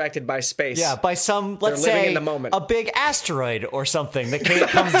get distracted by space. Yeah, by some, let's They're living say, in the moment. a big asteroid or something that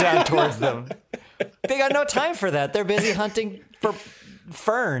comes down towards them. They got no time for that. They're busy hunting for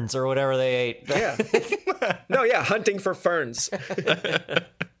ferns or whatever they ate. Yeah. Hunting for ferns.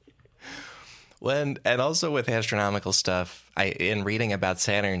 And also with astronomical stuff, in reading about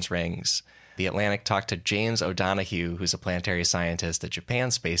Saturn's rings, The Atlantic talked to James O'Donoghue, who's a planetary scientist at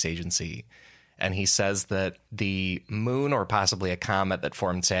Japan's space agency, and he says that the moon or possibly a comet that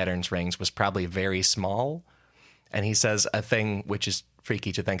formed Saturn's rings was probably very small. And he says a thing which is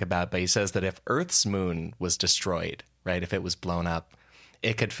freaky to think about, but he says that if Earth's moon was destroyed, right, if it was blown up,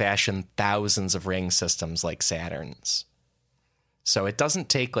 it could fashion thousands of ring systems like Saturn's. So it doesn't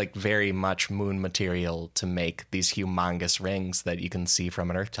take like very much moon material to make these humongous rings that you can see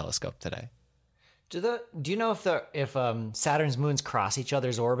from an Earth telescope today. Do you know if Saturn's moons cross each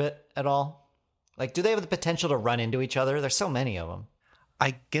other's orbit at all? Like, do they have the potential to run into each other? There's so many of them.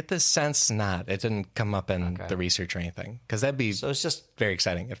 I get the sense not. It didn't come up in the research or anything. Because that'd be So it's just, very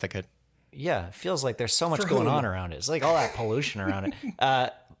exciting if they could. yeah, it feels like there's so much going on around it. It's like all that pollution around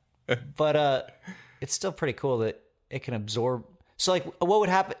it. But it's still pretty cool that it can absorb. So, like, what would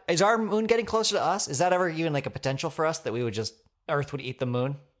happen? Is our moon getting closer to us? Is that ever even like a potential for us that we would just, Earth would eat the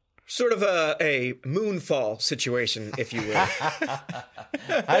moon? Sort of a moonfall situation, if you will.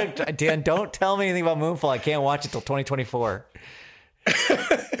 Dan, don't tell me anything about Moonfall. I can't watch it till 2024.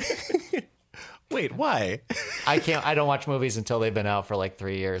 Wait, why? I don't watch movies until they've been out for like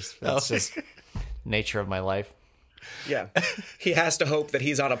 3 years. That's just nature of my life. Yeah. He has to hope that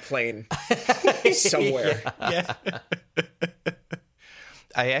he's on a plane somewhere. Yeah.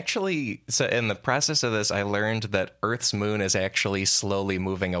 I actually, so in the process of this, I learned that Earth's moon is actually slowly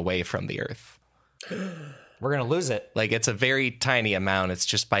moving away from the Earth. We're going to lose it. Like, it's a very tiny amount. It's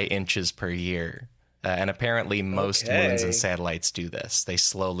just by inches per year. And apparently most moons and satellites do this. They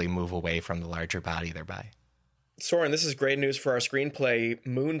slowly move away from the larger body they're by. Soren, this is great news for our screenplay,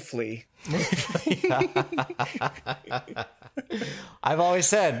 Moonflee. I've always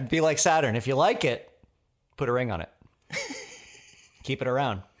said, be like Saturn. If you like it, put a ring on it. Keep it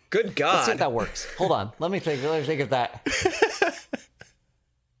around. Good God. Let's see if that works. Hold on. Let me think of that.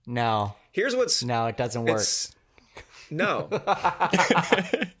 No. Here's what's... No, it doesn't work. No.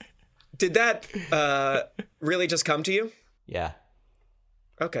 Did that really just come to you? Yeah.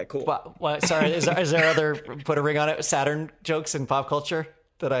 Okay, cool. What? Sorry, is there other put a ring on it Saturn jokes in pop culture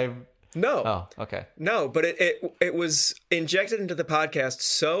that I've... No. Oh, okay. No, but it was injected into the podcast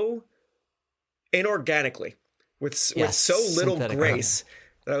so inorganically, with so little grace,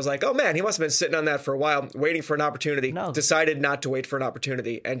 that I was like, oh man, he must have been sitting on that for a while, waiting for an opportunity, decided not to wait for an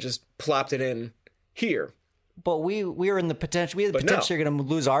opportunity, and just plopped it in here. But we were in the potential, you're going to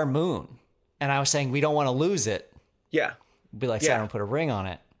lose our moon. And I was saying we don't want to lose it. Yeah. Be like Saturn, put a ring on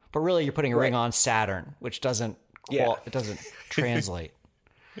it. But really you're putting a ring on Saturn, which doesn't, it doesn't translate.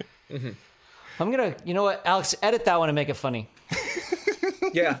 Mm-hmm. I'm going to, you know what, Alex, edit that one and make it funny.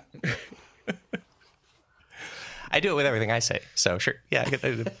 Yeah. I do it with everything I say, so sure. Yeah, I get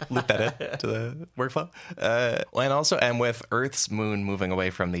to loop that into the workflow. And with Earth's moon moving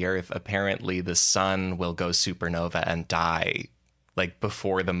away from the Earth, apparently the sun will go supernova and die, like,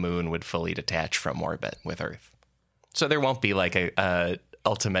 before the moon would fully detach from orbit with Earth. So there won't be like a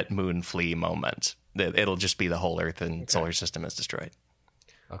ultimate Moonflee moment. It'll just be the whole Earth and solar system is destroyed.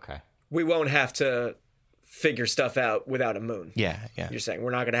 Okay. We won't have to figure stuff out without a moon. Yeah. You're saying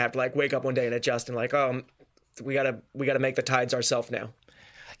we're not going to have to like wake up one day and adjust and like, oh, we gotta make the tides ourselves now.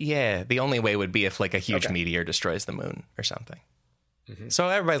 Yeah, the only way would be if like a huge meteor destroys the moon or something. Mm-hmm. So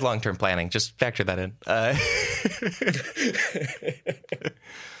everybody's long-term planning, just factor that in.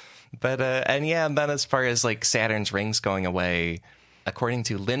 And then as far as like Saturn's rings going away, according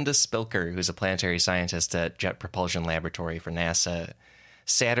to Linda Spilker, who's a planetary scientist at Jet Propulsion Laboratory for NASA,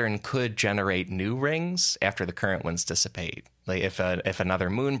 Saturn could generate new rings after the current ones dissipate. Like if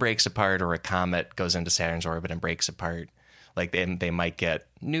another moon breaks apart or a comet goes into Saturn's orbit and breaks apart, like they might get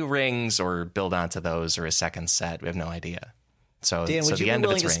new rings or build onto those or a second set. We have no idea. So, Dan, would the you end be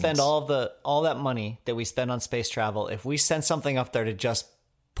willing of its to spend rings, all that money that we spend on space travel if we send something up there to just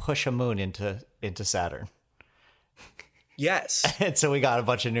push a moon into Saturn? Yes. And so we got a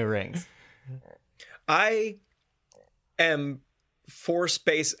bunch of new rings. I am for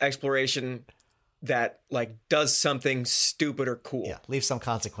space exploration that like does something stupid or cool. Yeah, leave some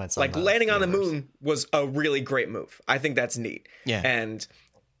consequence. Like landing on the moon was a really great move. I think that's neat. Yeah. And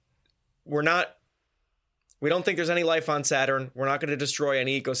we don't think there's any life on Saturn. We're not going to destroy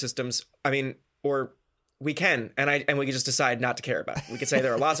any ecosystems. I mean, or we can, and we can just decide not to care about it. We could say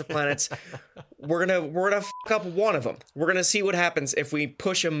there are lots of planets. We're gonna f*** up one of them. We're gonna see what happens if we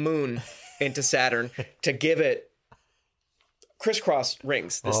push a moon into Saturn to give it crisscross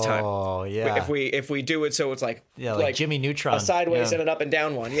rings this time. Oh yeah. If we do it so it's like Jimmy Neutron, a sideways and an up and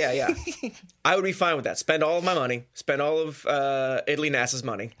down one. Yeah. I would be fine with that. Spend all of my money. Spend all of Italy NASA's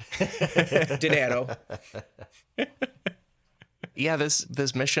money. Dinero. Yeah,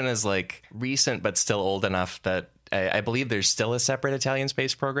 this mission is like recent but still old enough that I believe there's still a separate Italian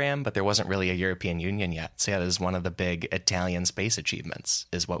space program, but there wasn't really a European Union yet. So yeah, this is one of the big Italian space achievements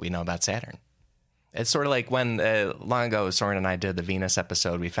is what we know about Saturn. It's sort of like when long ago Soren and I did the Venus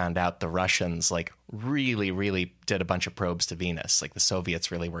episode, we found out the Russians like really, really did a bunch of probes to Venus. Like the Soviets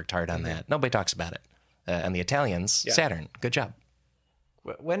really worked hard on that. Nobody talks about it. And the Italians, Saturn, good job.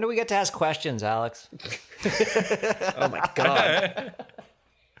 When do we get to ask questions, Alex? Oh my God.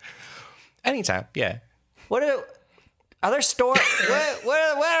 Anytime, yeah. Are there storms?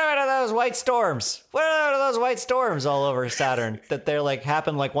 Where are those white storms? Where are those white storms all over Saturn that they're like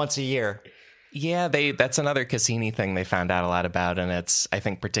happen like once a year? Yeah, that's another Cassini thing they found out a lot about, and it's, I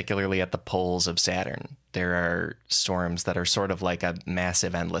think, particularly at the poles of Saturn. There are storms that are sort of like a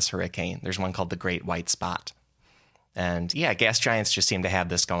massive endless hurricane. There's one called the Great White Spot. And yeah, gas giants just seem to have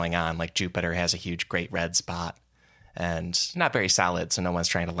this going on. Like Jupiter has a huge Great Red Spot, and not very solid, so no one's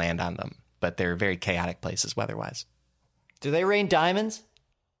trying to land on them. But they're very chaotic places weather-wise. Do they rain diamonds?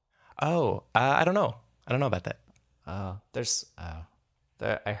 Oh, I don't know. I don't know about that.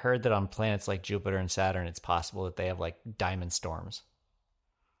 I heard that on planets like Jupiter and Saturn, it's possible that they have like diamond storms.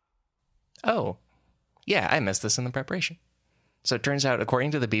 Oh, yeah, I missed this in the preparation. So it turns out,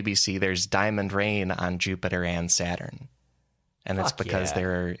 according to the BBC, there's diamond rain on Jupiter and Saturn. And it's because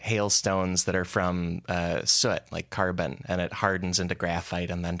there are hailstones that are from soot, like carbon, and it hardens into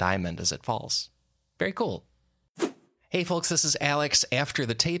graphite and then diamond as it falls. Very cool. Hey, folks, this is Alex after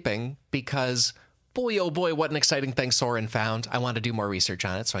the taping because... boy, oh boy, what an exciting thing Soren found. I wanted to do more research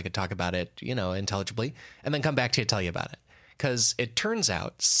on it so I could talk about it, intelligibly, and then come back to you and tell you about it. Because it turns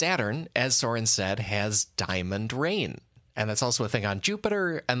out Saturn, as Soren said, has diamond rain. And that's also a thing on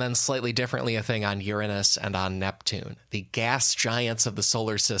Jupiter, and then slightly differently a thing on Uranus and on Neptune. The gas giants of the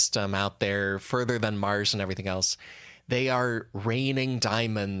solar system out there, further than Mars and everything else, they are raining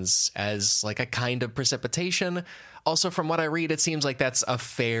diamonds as like a kind of precipitation. Also, from what I read, it seems like that's a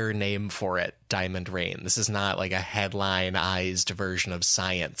fair name for it, diamond rain. This is not like a headline-ized version of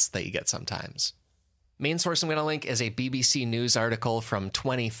science that you get sometimes. Main source I'm going to link is a BBC News article from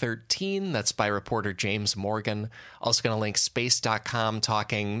 2013. That's by reporter James Morgan. Also going to link space.com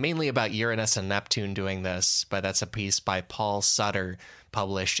talking mainly about Uranus and Neptune doing this, but that's a piece by Paul Sutter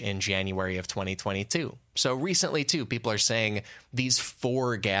published in January of 2022. So recently, too, people are saying these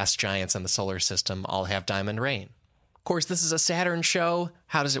 4 gas giants in the solar system all have diamond rain. Of course, this is a Saturn show.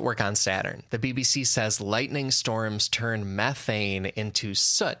 How does it work on Saturn? The BBC says lightning storms turn methane into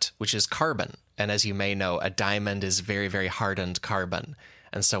soot, which is carbon. And as you may know, a diamond is very, very hardened carbon.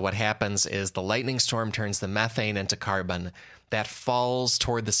 And so what happens is the lightning storm turns the methane into carbon. That falls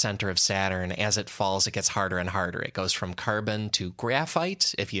toward the center of Saturn. As it falls, it gets harder and harder. It goes from carbon to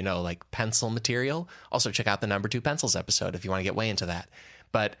graphite, if you know, like pencil material. Also, check out the number 2 pencils episode if you want to get way into that.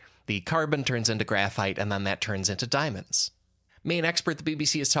 But the carbon turns into graphite, and then that turns into diamonds. Main expert the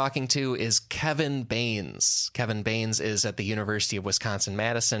BBC is talking to is Kevin Baines. Kevin Baines is at the University of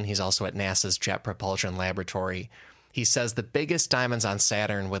Wisconsin-Madison. He's also at NASA's Jet Propulsion Laboratory. He says the biggest diamonds on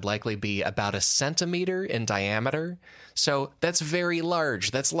Saturn would likely be about 1 centimeter in diameter. So that's very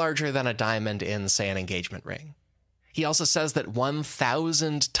large. That's larger than a diamond in, say, an engagement ring. He also says that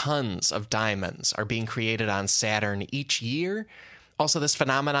 1,000 tons of diamonds are being created on Saturn each year. Also, this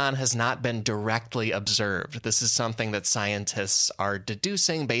phenomenon has not been directly observed. This is something that scientists are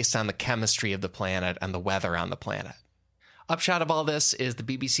deducing based on the chemistry of the planet and the weather on the planet. Upshot of all this is the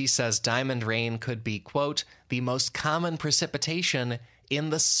BBC says diamond rain could be, quote, the most common precipitation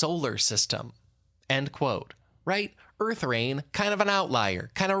in the solar system, end quote. Right? Earth rain, kind of an outlier,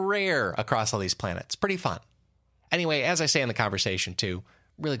 kind of rare across all these planets. Pretty fun. Anyway, as I say in the conversation too,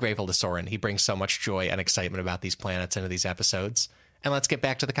 really grateful to Soren. He brings so much joy and excitement about these planets into these episodes. And let's get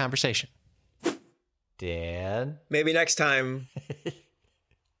back to the conversation. Dad? Maybe next time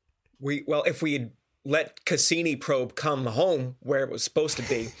if we had let Cassini probe come home where it was supposed to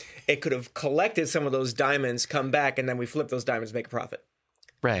be, it could have collected some of those diamonds, come back, and then we flip those diamonds, make a profit.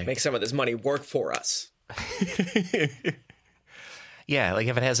 Right. Make some of this money work for us. Yeah, like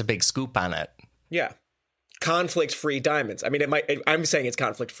if it has a big scoop on it. Yeah. Conflict-free diamonds. I mean, I'm saying it's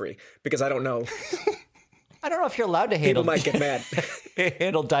conflict-free because I don't know. I don't know if you're allowed to handle. People might get mad.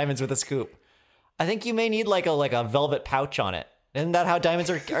 Handle diamonds with a scoop. I think you may need like a velvet pouch on it. Isn't that how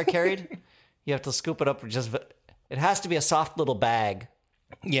diamonds are carried? You have to scoop it up. It has to be a soft little bag.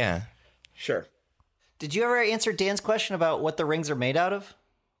 Yeah. Sure. Did you ever answer Dan's question about what the rings are made out of?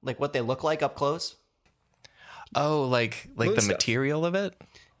 Like what they look like up close? Oh, like Moon the stuff. Material of it?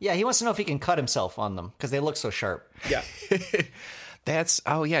 Yeah, he wants to know if he can cut himself on them because they look so sharp. Yeah.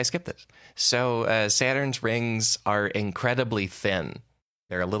 I skipped this. So Saturn's rings are incredibly thin.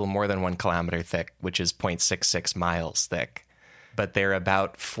 They're a little more than 1 kilometer thick, which is 0.66 miles thick. But they're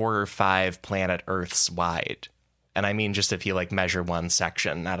about 4 or 5 planet Earths wide. And I mean just if you measure one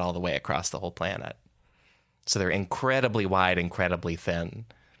section, not all the way across the whole planet. So they're incredibly wide, incredibly thin.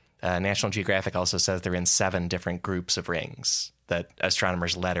 National Geographic also says they're in 7 different groups of rings that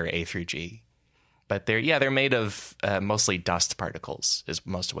astronomers letter A through G. But they're made of mostly dust particles is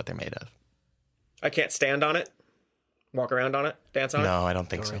most of what they're made of. I can't stand on it, walk around on it, dance on it. No, I don't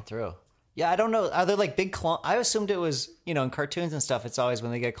think so. Right through. Yeah, I don't know. Are they like big I assumed it was, in cartoons and stuff, it's always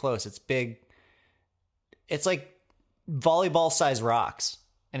when they get close, it's big. It's like volleyball-sized rocks.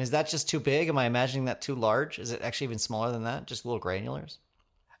 And is that just too big? Am I imagining that too large? Is it actually even smaller than that? Just little granulars?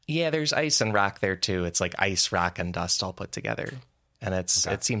 Yeah, there's ice and rock there too. It's like ice, rock, and dust all put together. And it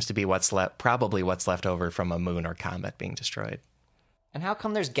seems to be probably what's left over from a moon or comet being destroyed. And how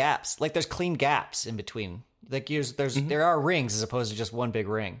come there's gaps? Like there's clean gaps in between. Like there are rings as opposed to just one big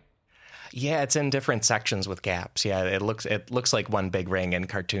ring. Yeah, it's in different sections with gaps. Yeah, it looks like one big ring in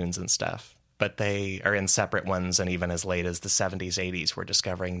cartoons and stuff, but they are in separate ones. And even as late as the 70s, 80s, we're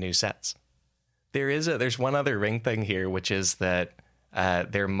discovering new sets. There's one other ring thing here, which is that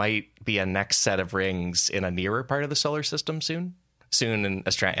there might be a next set of rings in a nearer part of the solar system soon in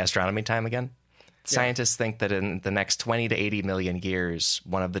astronomy time again. Scientists think that in the next 20 to 80 million years,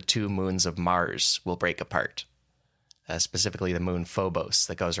 one of the two moons of Mars will break apart. Specifically the moon Phobos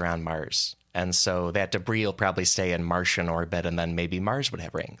that goes around Mars. And so that debris will probably stay in Martian orbit, and then maybe Mars would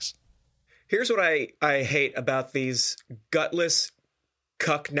have rings. Here's what I hate about these gutless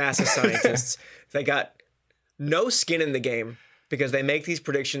cuck NASA scientists. They got no skin in the game because they make these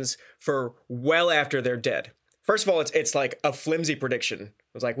predictions for well after they're dead. First of all, it's like a flimsy prediction.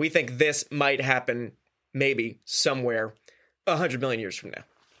 It's like, we think this might happen maybe somewhere 100 million years from now.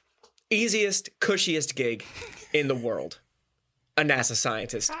 Easiest, cushiest gig in the world. A NASA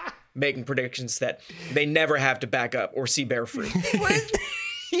scientist making predictions that they never have to back up or see bear free. What?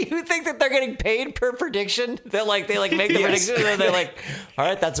 You think that they're getting paid per prediction? They make the prediction and then they're like, all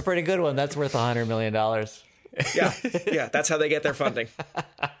right, that's a pretty good one. That's worth $100 million. Yeah, that's how they get their funding.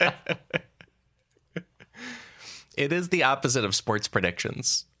 It is the opposite of sports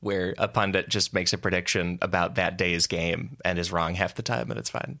predictions, where a pundit just makes a prediction about that day's game and is wrong half the time, and it's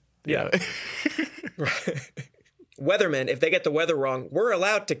fine. Yeah. Weathermen, if they get the weather wrong, we're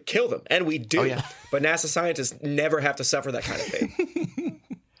allowed to kill them, and we do. Oh, yeah. But NASA scientists never have to suffer that kind of fate.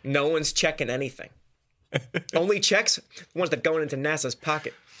 No one's checking anything. Only checks the ones that go into NASA's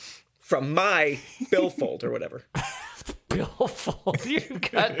pocket from my billfold or whatever. Billfold? You've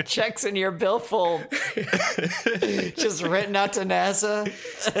got checks in your billfold just written out to NASA?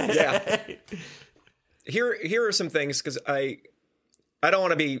 Yeah. Here are some things, because I don't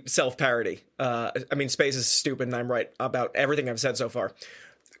want to be self-parody. I mean, space is stupid, and I'm right about everything I've said so far.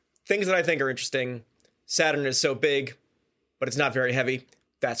 Things that I think are interesting. Saturn is so big, but it's not very heavy.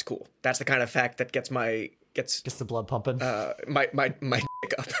 That's cool. That's the kind of fact that gets the blood pumping. My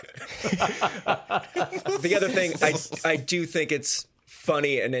dick up. The other thing, I do think it's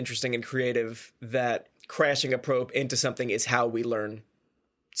funny and interesting and creative that crashing a probe into something is how we learn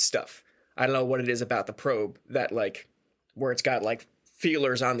stuff. I don't know what it is about the probe that, like, where it's got like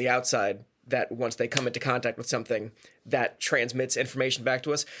feelers on the outside that once they come into contact with something that transmits information back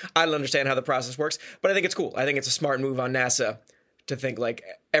to us. I don't understand how the process works, but I think it's cool. I think it's a smart move on NASA to think like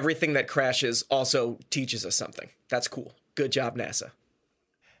everything that crashes also teaches us something. That's cool. Good job, NASA.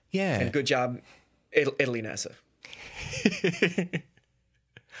 Yeah. And good job, Italy NASA.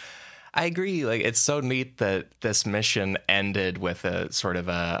 I agree. Like, it's so neat that this mission ended with a sort of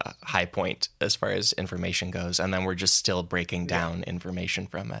a high point as far as information goes, and then we're just still breaking down information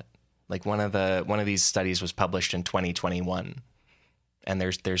from it. Like one of these studies was published in 2021, and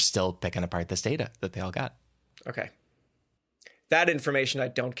they're still picking apart this data that they all got. Okay. That information I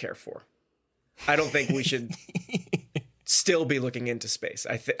don't care for. I don't think we should still be looking into space.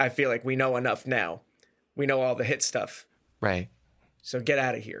 I feel like we know enough now. We know all the hit stuff. Right. So get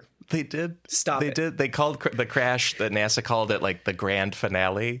out of here. They did. Stop it. They did. They called the crash that NASA called it like the grand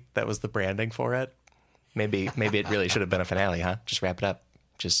finale. That was the branding for it. Maybe it really should have been a finale, huh? Just wrap it up.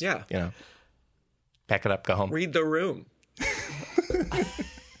 Just, pack it up, go home. Read the room.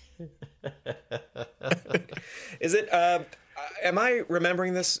 Is it, am I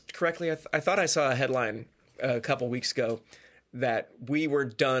remembering this correctly? I thought I saw a headline a couple weeks ago that we were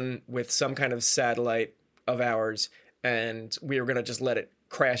done with some kind of satellite of ours and we were going to just let it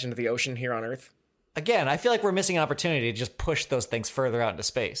crash into the ocean here on Earth. Again, I feel like we're missing an opportunity to just push those things further out into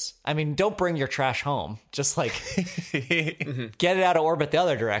space. I mean, don't bring your trash home. Just like get it out of orbit the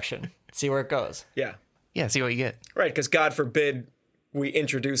other direction. See where it goes. Yeah. Yeah, see what you get. Right, because God forbid we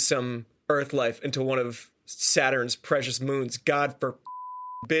introduce some Earth life into one of Saturn's precious moons. God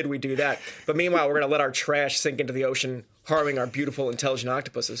forbid we do that. But meanwhile, we're going to let our trash sink into the ocean, harming our beautiful, intelligent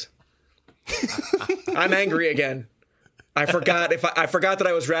octopuses. I'm angry again. I forgot that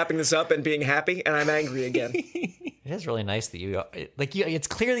I was wrapping this up and being happy, and I'm angry again. It is really nice that you it's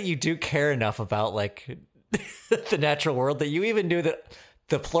clear that you do care enough about like the natural world that you even knew that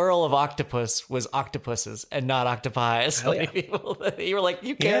the plural of octopus was octopuses and not octopi. So Hell many yeah. people, you were like,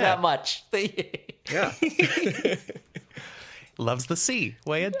 you care that much. Yeah. Loves the sea.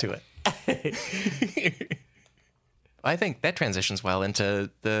 Way into it. I think that transitions well into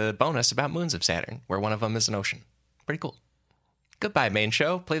the bonus about moons of Saturn, where one of them is an ocean. Pretty cool. Goodbye, main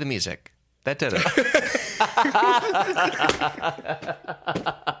show. Play the music. That did it.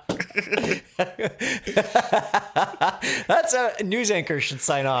 That's a news anchor should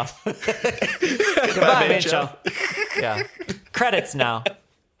sign off. Goodbye, main show. Yeah. Credits now.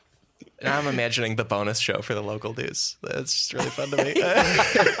 I'm imagining the bonus show for the local news. That's just really fun to me.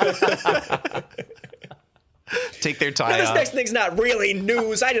 Take their tie This off. next thing's not really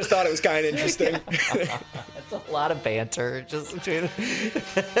news. I just thought it was kind of interesting. That's a lot of banter just between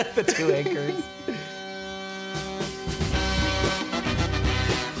the two anchors.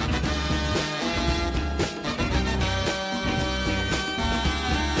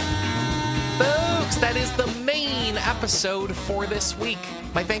 Folks, that is the main episode for this week.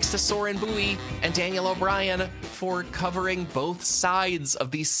 My thanks to Soren Bowie and Daniel O'Brien for covering both sides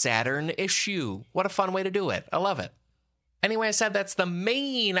of the Saturn issue. What a fun way to do it. I love it. Anyway, I said that's the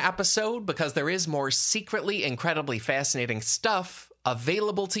main episode because there is more secretly incredibly fascinating stuff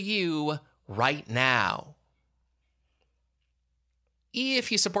available to you right now.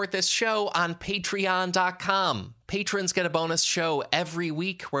 If you support this show on patreon.com, patrons get a bonus show every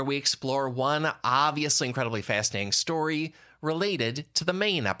week where we explore one obviously incredibly fascinating story related to the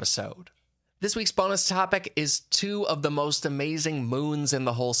main episode. This week's bonus topic is two of the most amazing moons in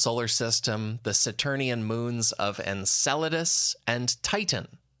the whole solar system, the Saturnian moons of Enceladus and Titan.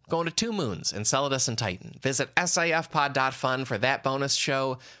 Going to two moons, Enceladus and Titan. Visit sifpod.fun for that bonus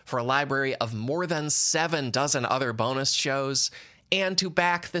show, for a library of more than 7 dozen other bonus shows, and to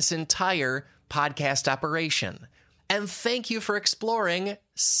back this entire podcast operation. And thank you for exploring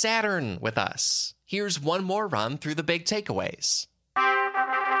Saturn with us. Here's one more run through the big takeaways.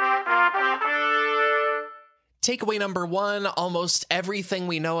 Takeaway number 1, almost everything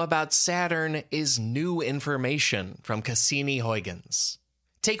we know about Saturn is new information from Cassini-Huygens.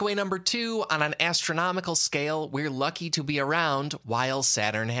 Takeaway number 2, on an astronomical scale, we're lucky to be around while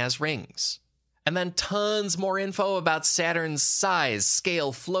Saturn has rings. And then tons more info about Saturn's size,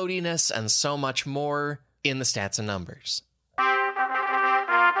 scale, floatiness, and so much more in the stats and numbers.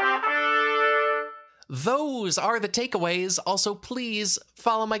 Those are the takeaways. Also, please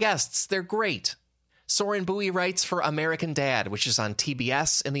follow my guests. They're great. Soren Bowie writes for American Dad, which is on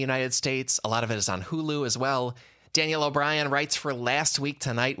TBS in the United States. A lot of it is on Hulu as well. Daniel O'Brien writes for Last Week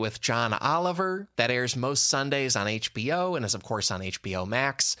Tonight with John Oliver. That airs most Sundays on HBO and is, of course, on HBO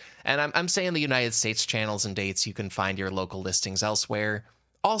Max. And I'm saying the United States channels and dates. You can find your local listings elsewhere.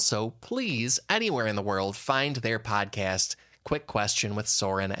 Also, please, anywhere in the world, find their podcast, Quick Question with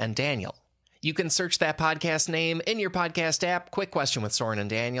Soren and Daniel. You can search that podcast name in your podcast app, Quick Question with Soren and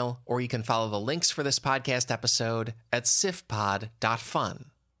Daniel, or you can follow the links for this podcast episode at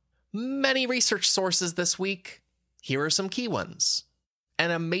sifpod.fun. Many research sources this week. Here are some key ones. An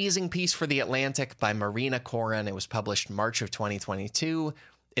amazing piece for The Atlantic by Marina Koren. It was published March of 2022.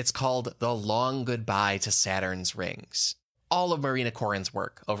 It's called The Long Goodbye to Saturn's Rings. All of Marina Koren's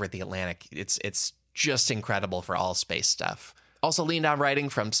work over at The Atlantic, it's just incredible for all space stuff. Also leaned on writing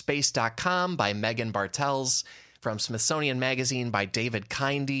from Space.com by Megan Bartels, from Smithsonian Magazine by David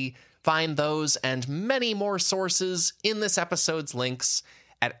Kindy. Find those and many more sources in this episode's links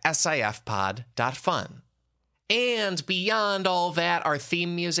at sifpod.fun. And beyond all that, our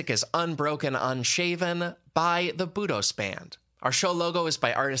theme music is Unbroken Unshaven by the Budos Band. Our show logo is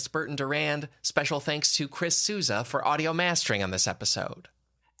by artist Burton Durand. Special thanks to Chris Souza for audio mastering on this episode.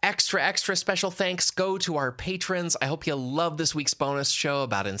 Extra special thanks go to our patrons. I hope you love this week's bonus show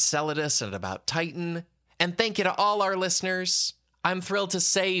about Enceladus and about Titan. And thank you to all our listeners. I'm thrilled to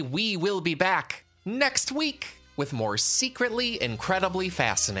say we will be back next week with more secretly incredibly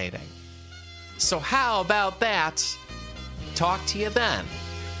fascinating. So how about that? Talk to you then.